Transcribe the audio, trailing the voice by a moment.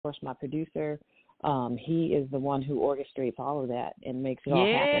course, my producer. He is the one who orchestrates all of that and makes it all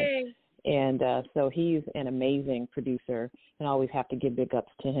happen. And so he's an amazing producer, and I always have to give big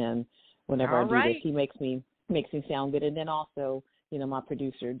ups to him whenever I do this. He makes me sound good. And then also, my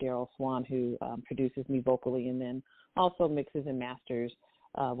producer, Daryl Swan, who produces me vocally and then also mixes and masters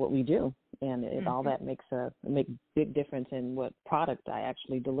what we do. And all that makes a big difference in what product I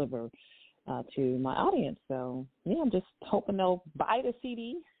actually deliver to my audience. So, I'm just hoping they'll buy the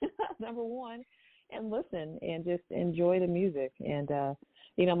CD, number one, and listen and just enjoy the music. And,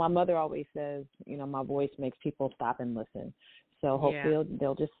 my mother always says, my voice makes people stop and listen. So hopefully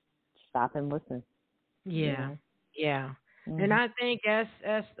they'll just stop and listen. Yeah. And I think as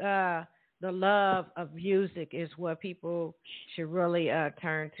the love of music is what people should really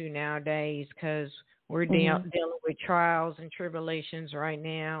turn to nowadays, because we're dealing with trials and tribulations right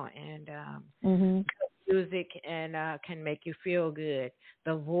now, and music can make you feel good.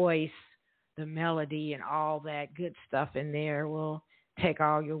 The voice, the melody, and all that good stuff in there will take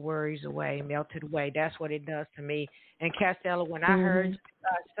all your worries away, melt it away. That's what it does to me. And Castella, when I heard you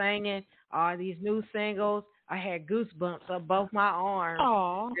singing all these new singles, I had goosebumps up both my arms.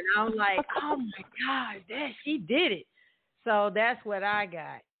 Aww. And I'm like, oh my God, she did it. So that's what I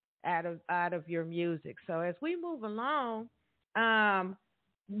got out of your music. So as we move along,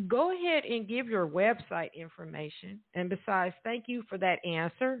 go ahead and give your website information. And besides, thank you for that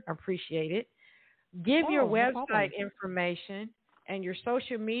answer. I appreciate it. Give your website information and your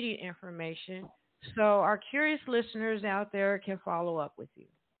social media information so our curious listeners out there can follow up with you.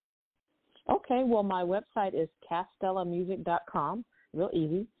 Okay, well, my website is castellamusic.com, real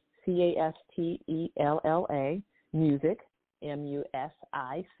easy, Castella music,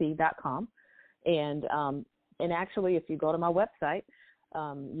 music.com. And actually, if you go to my website,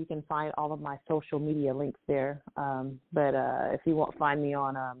 you can find all of my social media links there. But if you won't find me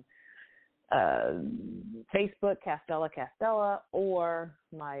on Facebook, Castella, or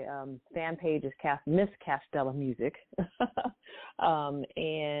my fan page is Miss Castella Music.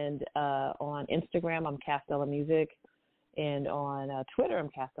 And on Instagram, I'm Castella Music. And on Twitter, I'm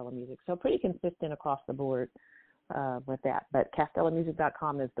Castella Music. So pretty consistent across the board with that. But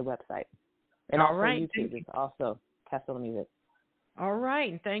castellamusic.com is the website. And also YouTube is also Castella Music. All right.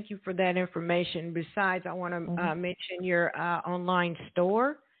 And thank you for that information. Besides, I want to mention your online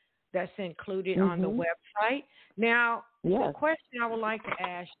store that's included on the website. Now, the question I would like to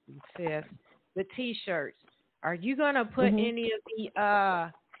ask you, sis, the T-shirts, are you going to put any of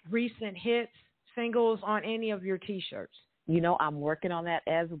the recent hits, singles on any of your T-shirts? I'm working on that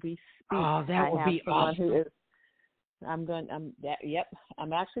as we speak. Oh, that would be awesome. I'm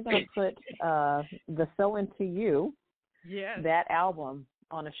actually going to put the So Into You, that album,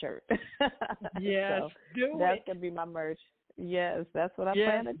 on a shirt. Yes, so that's going to be my merch. Yes, that's what I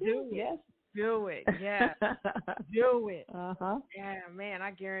plan to do. Yes. Do it. Yeah. Do it. Yeah, man,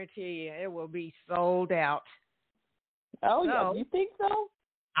 I guarantee you it will be sold out. Oh, yeah. You think so?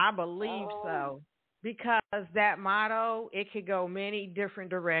 I believe so. Because that motto, it could go many different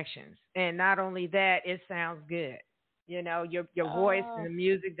directions. And not only that, it sounds good. Your voice and the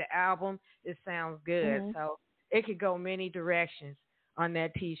music, the album, it sounds good. So it could go many directions on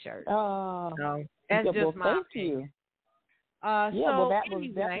that T-shirt. Oh. So that's just my opinion. That was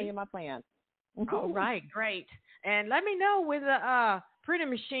definitely in my plan. All right, great. And let me know when the printing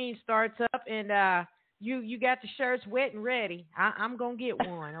machine starts up and you got the shirts wet and ready. I'm gonna get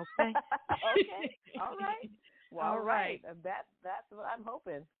one. Okay. Okay. All right. Well, all right. That's what I'm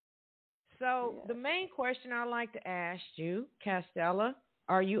hoping. So the main question I'd like to ask you, Castella,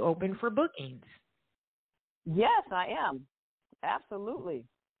 are you open for bookings? Yes, I am. Absolutely.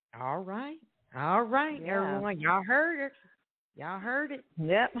 All right. Everyone, y'all heard it.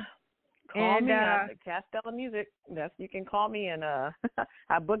 Yep. Call me at Castella Music. You can call me, and I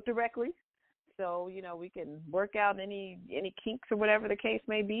book directly. So, we can work out any kinks or whatever the case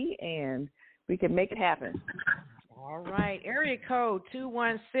may be, and we can make it happen. All right. Area code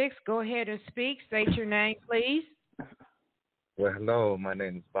 216. Go ahead and speak. State your name, please. Well, hello. My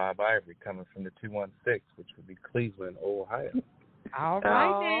name is Bob Ivory, coming from the 216, which would be Cleveland, Ohio. All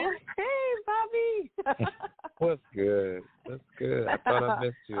right, then. Hey, Bobby. What's good? I thought I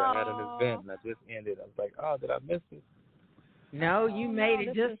missed you. I had an event, and I just ended. I was like, did I miss it? No, you made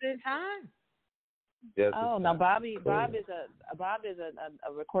it just in time. Now Bob is a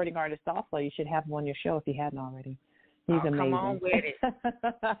recording artist also. You should have him on your show if you hadn't already. He's amazing. Come on with it. Thank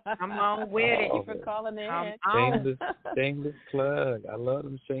you for calling in. Shameless plug. I love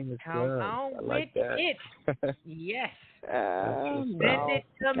them shameless plugs. Come on like with that. it. Yes. Send it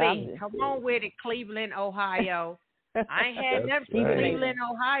to me. Come on with it, Cleveland, Ohio. I ain't had that from Cleveland,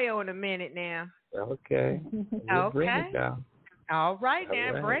 Ohio in a minute now. Okay. We'll bring it down. All right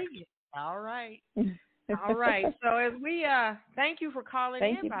now, bring it. All right. All right. So as we thank you for calling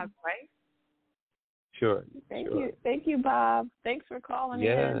in, by the way. Sure. Thank you, Bob. Thanks for calling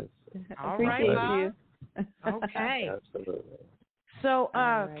in. All right, Bob. Okay. Absolutely. So,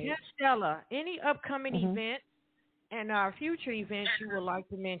 Castella, any upcoming events and future events you would like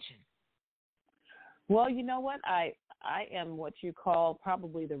to mention? Well, you know what? I am what you call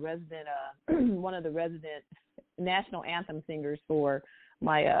probably the resident, one of the resident national anthem singers for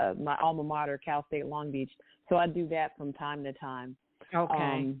my my alma mater, Cal State Long Beach. So I do that from time to time.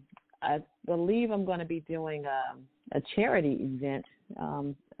 Okay. I believe I'm going to be doing a charity event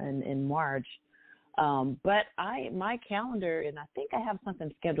in March. But my calendar, and I think I have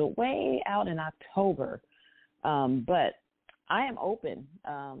something scheduled way out in October. But I am open.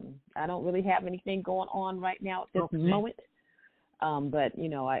 I don't really have anything going on right now at this moment. But, you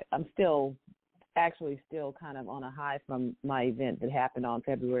know, I'm still kind of on a high from my event that happened on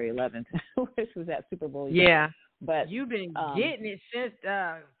February 11th, which was that Super Bowl event. Yeah. But you've been getting it since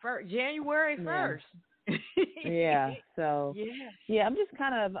January 1st. Yeah. So, I'm just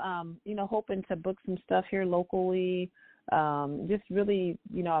kind of, you know, hoping to book some stuff here locally. Just really,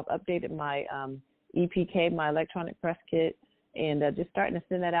 you know, I've updated my EPK, my electronic press kit, and just starting to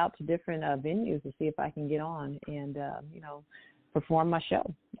send that out to different venues to see if I can get on and, you know, perform my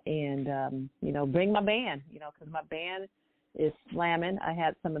show and, you know, bring my band, you know, because my band is slamming. I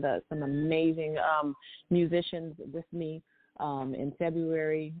had some amazing musicians with me in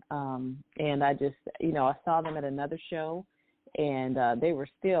February, and I just, you know, I saw them at another show, and they were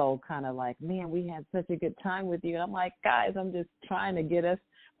still kind of like, man, we had such a good time with you. And I'm like, guys, I'm just trying to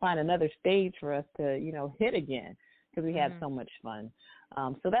find another stage for us to, you know, hit again because we had so much fun.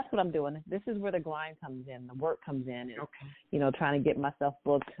 So that's what I'm doing. This is where the grind comes in, the work comes in, and, you know, trying to get myself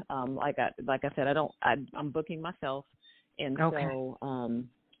booked. Like I said, I'm booking myself. And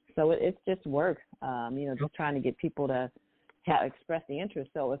so it's just work, you know, just trying to get people to express the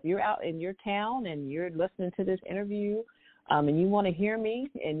interest. So if you're out in your town and you're listening to this interview and you want to hear me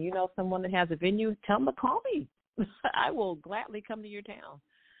and you know someone that has a venue, tell them to call me. I will gladly come to your town.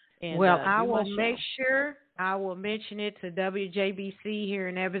 And, I will make sure I will mention it to WJBC here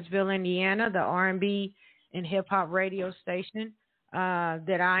in Evansville, Indiana, the R&B and hip hop radio station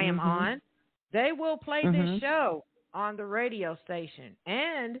that I am on. They will play this show on the radio station,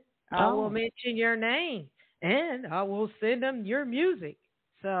 and I will mention your name, and I will send them your music.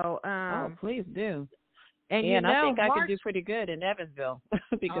 So, please do. And and I think I could do pretty good in Evansville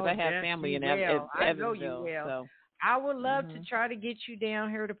because I have family in Evansville. I know you will. So. I would love to try to get you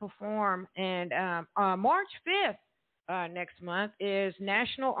down here to perform. And March 5th next month is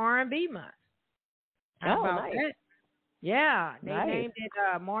National R&B Month. How about nice. that? Yeah, they named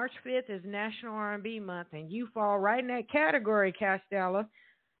it March 5th is National R&B Month, and you fall right in that category, Castella.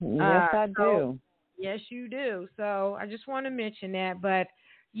 Yes, I do. Yes, you do. So I just want to mention that. But,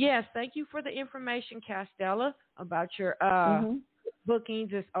 yes, thank you for the information, Castella, about your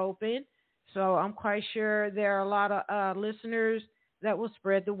bookings is open. So I'm quite sure there are a lot of listeners that will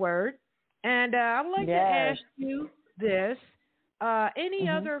spread the word. And I would like to ask you this. Any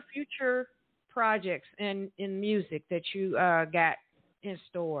other future projects in music that you got in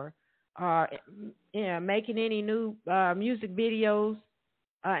store? Making any new music videos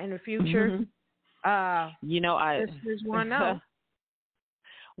in the future? You know, listeners want to know.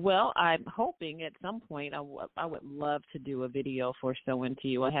 Well, I'm hoping at some point I would love to do a video for So Into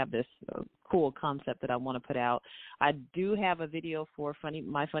You. I have this cool concept that I want to put out. I do have a video for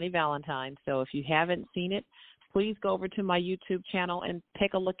My Funny Valentine, so if you haven't seen it, please go over to my YouTube channel and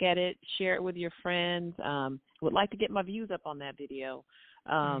take a look at it, share it with your friends. Would like to get my views up on that video.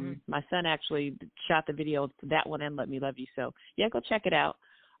 My son actually shot the video to that one and Let Me Love You, so yeah, go check it out.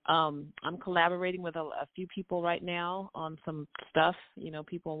 I'm collaborating with a few people right now on some stuff. You know,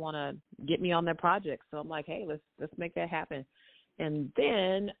 people want to get me on their projects, so I'm like, hey, let's make that happen. And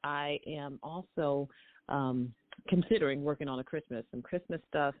then I am also considering working on some Christmas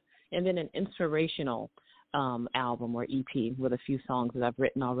stuff, and then an inspirational album or EP with a few songs that I've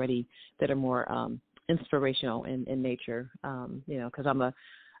written already that are more inspirational in nature. You know, because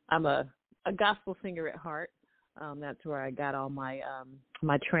I'm a gospel singer at heart. That's where I got all my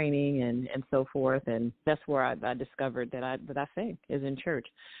my training and so forth, and that's where I discovered that I sing is in church.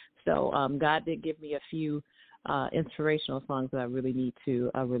 So God did give me a few inspirational songs that I really need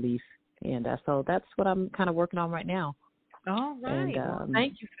to release, and so that's what I'm kind of working on right now. All right. And,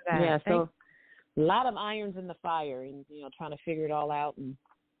 thank you for that. Yeah. So a lot of irons in the fire, and you know, trying to figure it all out and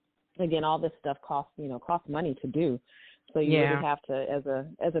again, all this stuff costs money to do. So you really have to,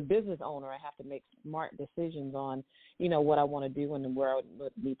 as a business owner, I have to make smart decisions on, what I want to do and where I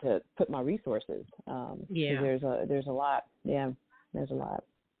would need to put my resources. There's a lot. Yeah, there's a lot.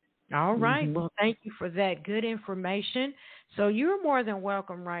 All right. Mm-hmm. Well, thank you for that good information. So you're more than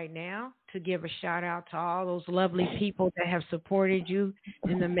welcome right now to give a shout out to all those lovely people that have supported you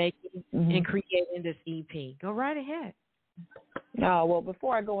in the making and creating this EP. Go right ahead. Oh, well,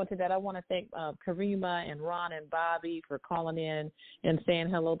 before I go into that, I want to thank Karima and Ron and Bobby for calling in and saying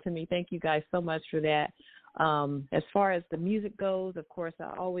hello to me. Thank you guys so much for that. As far as the music goes, of course,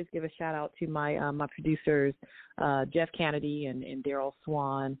 I always give a shout out to my my producers, Jeff Kennedy and Daryl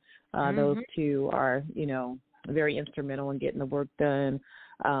Swan. Those two are, very instrumental in getting the work done.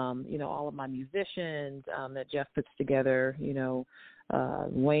 All of my musicians that Jeff puts together,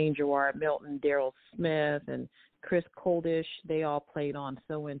 Wayne Gerard Milton, Daryl Smith, and Chris Coldish, they all played on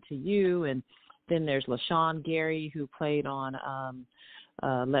So Into You. And then there's LaShawn Gary, who played on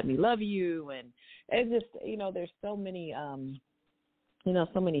Let Me Love You. And it's just, there's so many,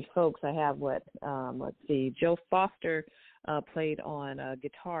 so many folks. I have let's see, Joe Foster played on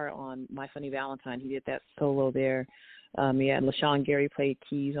guitar on My Funny Valentine. He did that solo there. LaShawn Gary played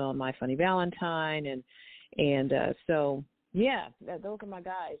keys on My Funny Valentine. And so, yeah, those are my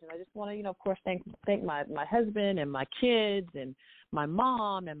guys. And I just want to, of course, thank my husband and my kids and my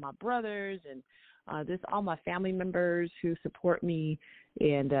mom and my brothers and just all my family members who support me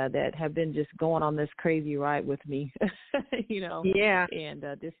and that have been just going on this crazy ride with me, and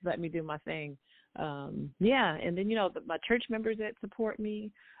just let me do my thing. And then, my church members that support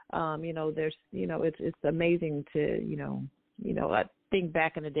me, there's, it's amazing to, I think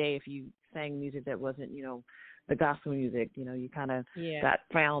back in the day, if you sang music that wasn't, the gospel music, you kind of got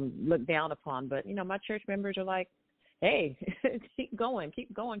looked down upon. But, my church members are like, hey, keep going.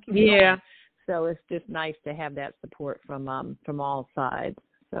 Yeah. So it's just nice to have that support from all sides.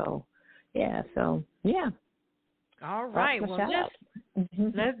 So, yeah. All right. Well,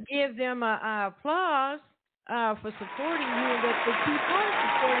 let's give them a applause for supporting you and that they keep on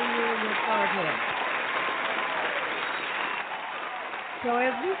supporting you in your project. So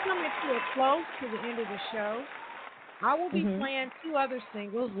as we come into a close to the end of the show, I will be playing two other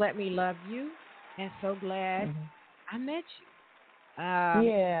singles, Let Me Love You and So Glad I Met You.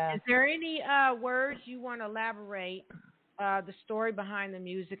 Is there any words you want to elaborate the story behind the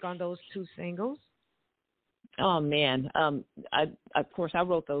music on those two singles? Oh, man. Of course, I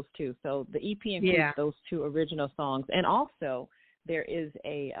wrote those two. So the EP includes those two original songs. And also, there is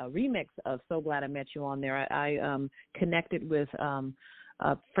a remix of So Glad I Met You on there. I connected with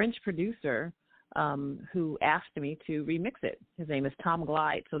a French producer who asked me to remix it. His name is Tom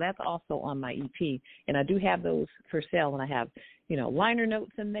Glide. So that's also on my EP. And I do have those for sale. And I have, liner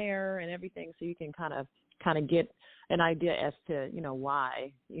notes in there and everything. So you can kind of get an idea as to,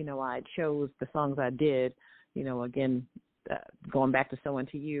 why, I chose the songs I did. Again, going back to So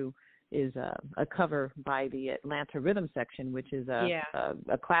Into You is a cover by the Atlanta Rhythm Section, which is a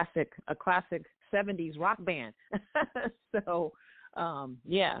classic 70s rock band. So, and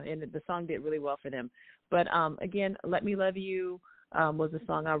the song did really well for them. But again, Let Me Love You was a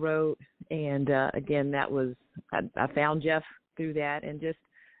song I wrote. And again, that was, I found Jeff through that, and just,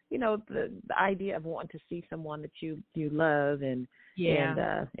 the idea of wanting to see someone that you love and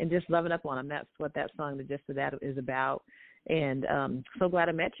just loving up on them. That's what that song, the gist of that is about. And So Glad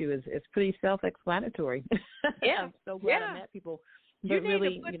I Met You is pretty self-explanatory. Yeah. I'm so glad I met people. You need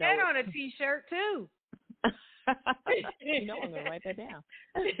to put that on a T-shirt too. I'm going to write that down.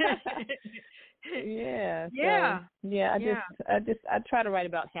 I try to write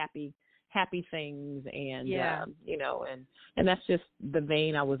about happy things and and that's just the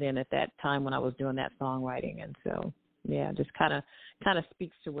vein I was in at that time when I was doing that songwriting. And so just kind of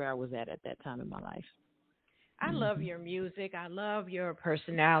speaks to where I was at that time in my life. I love your music. I love your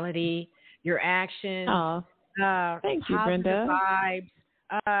personality, your actions. Thank you, Brenda.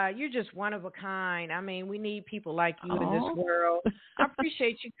 Vibes. You're just one of a kind. I mean, we need people like you in this world. I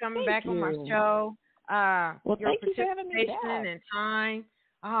appreciate you coming back on my show. Well, your thank you for having me back. And time.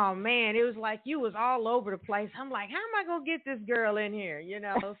 Oh, man, it was like you was all over the place. I'm like, how am I going to get this girl in here?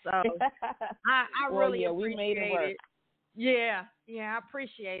 So I really appreciate we made it work. Yeah, I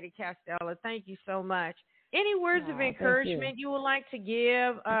appreciate it, Castella. Thank you so much. Any words of encouragement you would like to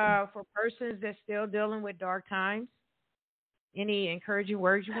give for persons that's still dealing with dark times? Any encouraging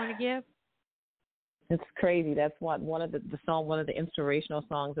words you want to give? It's crazy. That's one of the inspirational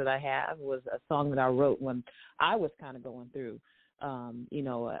songs that I have was a song that I wrote when I was kind of going through,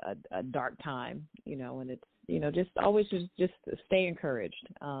 a dark time, and just always just stay encouraged.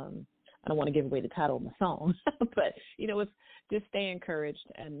 I don't want to give away the title of my song, but it's just stay encouraged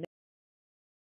and